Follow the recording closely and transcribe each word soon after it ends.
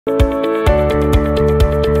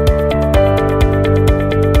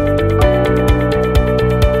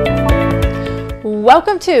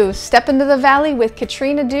Welcome to Step into the Valley with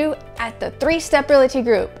Katrina Du at the 3-Step Realty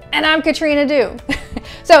Group. And I'm Katrina Du.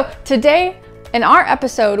 So today in our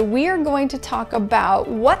episode, we are going to talk about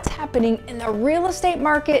what's happening in the real estate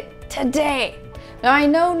market today. Now I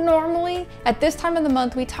know normally at this time of the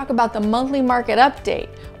month, we talk about the monthly market update,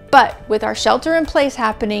 but with our shelter in place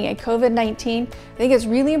happening and COVID-19, I think it's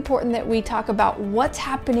really important that we talk about what's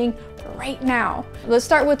happening right now. Let's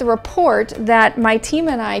start with the report that my team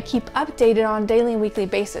and I keep updated on a daily and weekly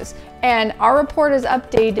basis. And our report is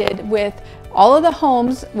updated with all of the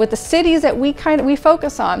homes, with the cities that we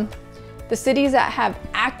focus on, the cities that have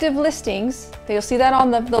active listings. You'll see that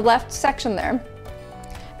on the left section there.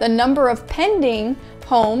 The number of pending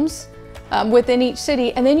homes within each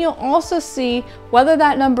city. And then you'll also see whether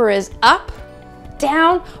that number is up,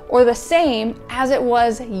 down, or the same as it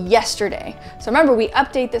was yesterday. So remember, we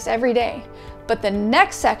update this every day. But the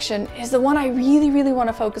next section is the one I really want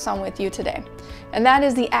to focus on with you today. And that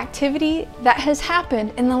is the activity that has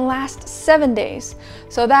happened in the last 7 days.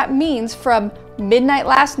 So that means from midnight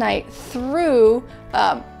last night through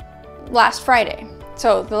last Friday.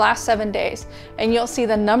 So the last 7 days. And you'll see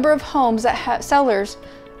the number of homes that have sellers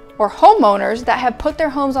or homeowners that have put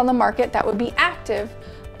their homes on the market that would be active,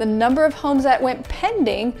 the number of homes that went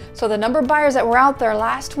pending, so the number of buyers that were out there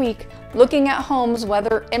last week looking at homes,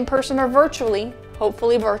 whether in person or virtually,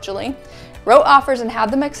 hopefully virtually, wrote offers and had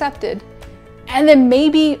them accepted. And then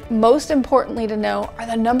maybe most importantly to know are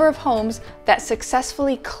the number of homes that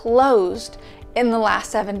successfully closed in the last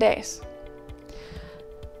 7 days.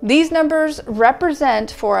 These numbers represent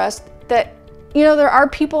for us that, you know, there are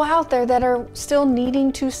people out there that are still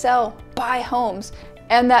needing to sell, buy homes,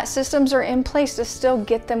 and that systems are in place to still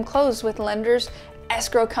get them closed with lenders,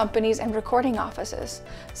 escrow companies, and recording offices.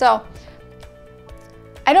 So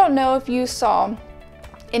I don't know if you saw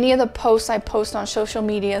any of the posts I posted on social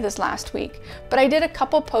media this last week, but I did a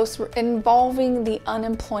couple posts involving the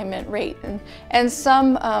unemployment rate and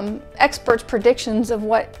some experts' predictions of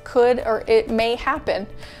what could or it may happen.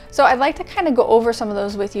 So I'd like to kind of go over some of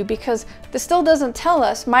those with you, because this still doesn't tell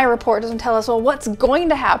us, my report doesn't tell us, well, what's going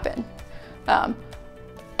to happen?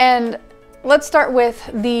 And let's start with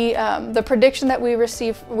the prediction that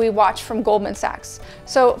we watched from Goldman Sachs.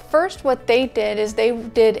 So first, what they did is they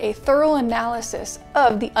did a thorough analysis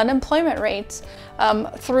of the unemployment rates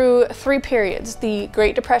through 3 periods: the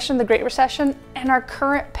Great Depression, the Great Recession, and our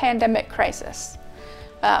current pandemic crisis.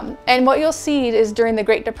 And what you'll see is during the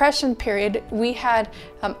Great Depression period, we had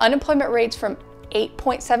unemployment rates from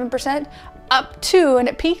 8.7% up to, and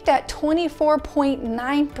it peaked at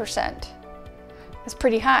 24.9%. That's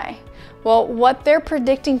pretty high. Well, what they're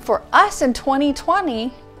predicting for us in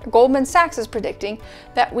 2020, Goldman Sachs is predicting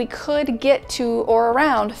that we could get to or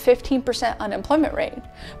around 15% unemployment rate.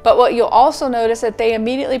 But what you'll also notice that they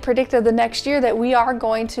immediately predicted the next year that we are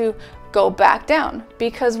going to go back down,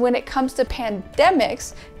 because when it comes to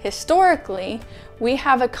pandemics, historically, we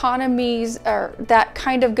have economies that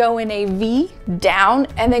kind of go in a V down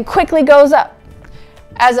and then quickly goes up,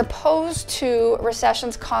 as opposed to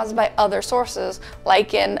recessions caused by other sources,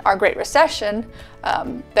 like in our Great Recession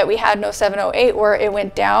that we had in 07-08, where it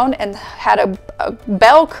went down and had a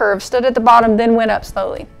bell curve, stood at the bottom, then went up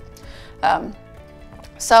slowly.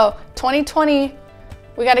 So 2020,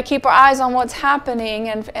 we got to keep our eyes on what's happening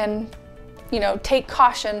and you know, take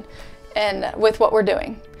caution with what we're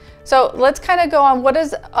doing. So let's kind of go on, what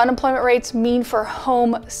does unemployment rates mean for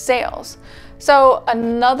home sales? So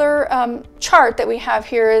another chart that we have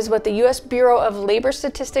here is what the U.S. Bureau of Labor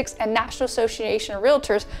Statistics and National Association of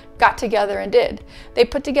Realtors got together and did. They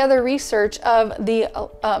put together research of the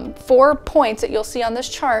 4 points that you'll see on this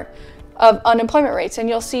chart of unemployment rates. And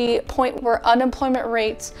you'll see a point where unemployment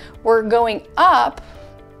rates were going up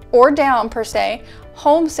or down per se,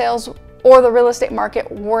 home sales or the real estate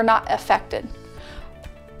market were not affected.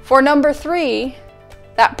 For number 3,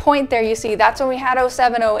 that point there, you see, that's when we had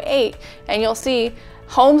 07-08, and you'll see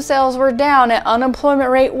home sales were down and unemployment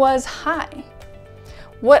rate was high.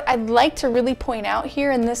 What I'd like to really point out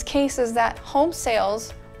here in this case is that home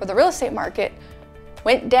sales, or the real estate market,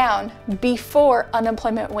 went down before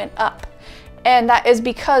unemployment went up. And that is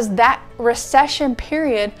because that recession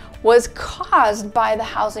period was caused by the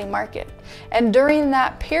housing market. And during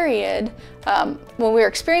that period, when we were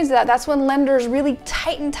experiencing that, that's when lenders really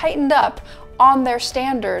tightened up on their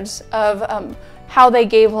standards of how they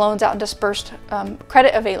gave loans out and dispersed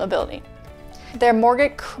credit availability. Their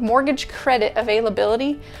mortgage credit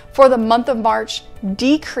availability for the month of March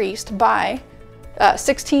decreased by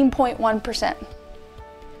 16.1%.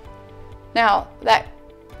 Now,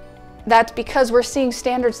 that's because we're seeing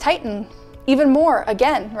standards tighten even more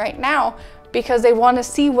again right now because they want to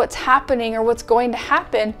see what's happening or what's going to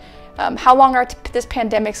happen, how long this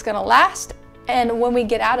pandemic's going to last, and when we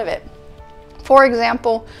get out of it. For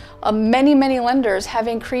example, many lenders have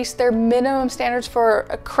increased their minimum standards for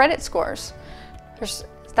credit scores.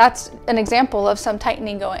 That's an example of some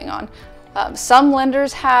tightening going on. Some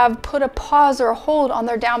lenders have put a pause or a hold on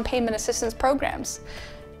their down payment assistance programs.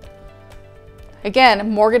 Again,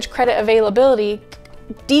 mortgage credit availability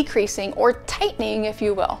decreasing or tightening, if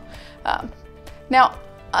you will. Now,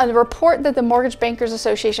 a report that the Mortgage Bankers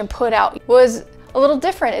Association put out was a little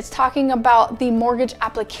different. It's talking about the mortgage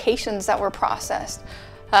applications that were processed.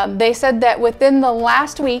 They said that within the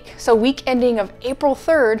last week, so week ending of April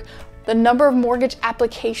 3rd, the number of mortgage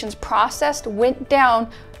applications processed went down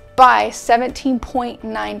by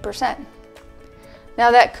 17.9%.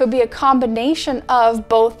 Now that could be a combination of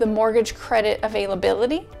both the mortgage credit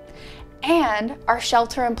availability and our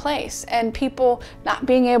shelter in place and people not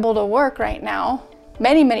being able to work right now.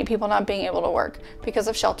 Many people not being able to work because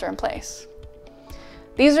of shelter in place.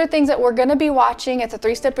 These are things that we're going to be watching at the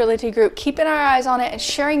 3-Step Realty Group, keeping our eyes on it and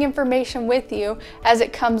sharing information with you as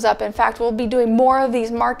it comes up. In fact, we'll be doing more of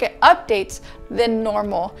these market updates than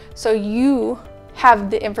normal, so you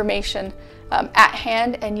have the information at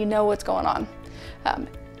hand and you know what's going on.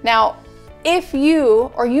 Now, if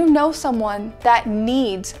you or you know someone that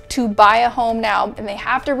needs to buy a home now and they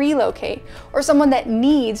have to relocate, or someone that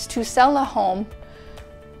needs to sell a home,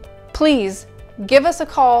 please give us a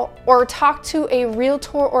call or talk to a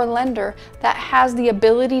realtor or lender that has the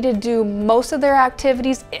ability to do most of their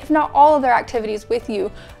activities, if not all of their activities, with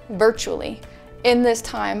you virtually in this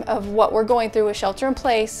time of what we're going through with shelter in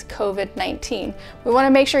place, COVID-19. We want to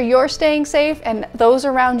make sure you're staying safe and those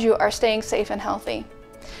around you are staying safe and healthy.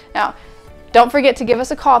 Now, don't forget to give us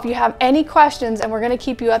a call if you have any questions, and we're going to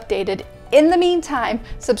keep you updated. In the meantime,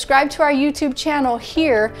 subscribe to our YouTube channel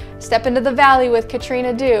here, Step Into the Valley with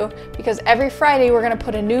Katrina Do, because every Friday we're going to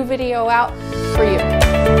put a new video out for you.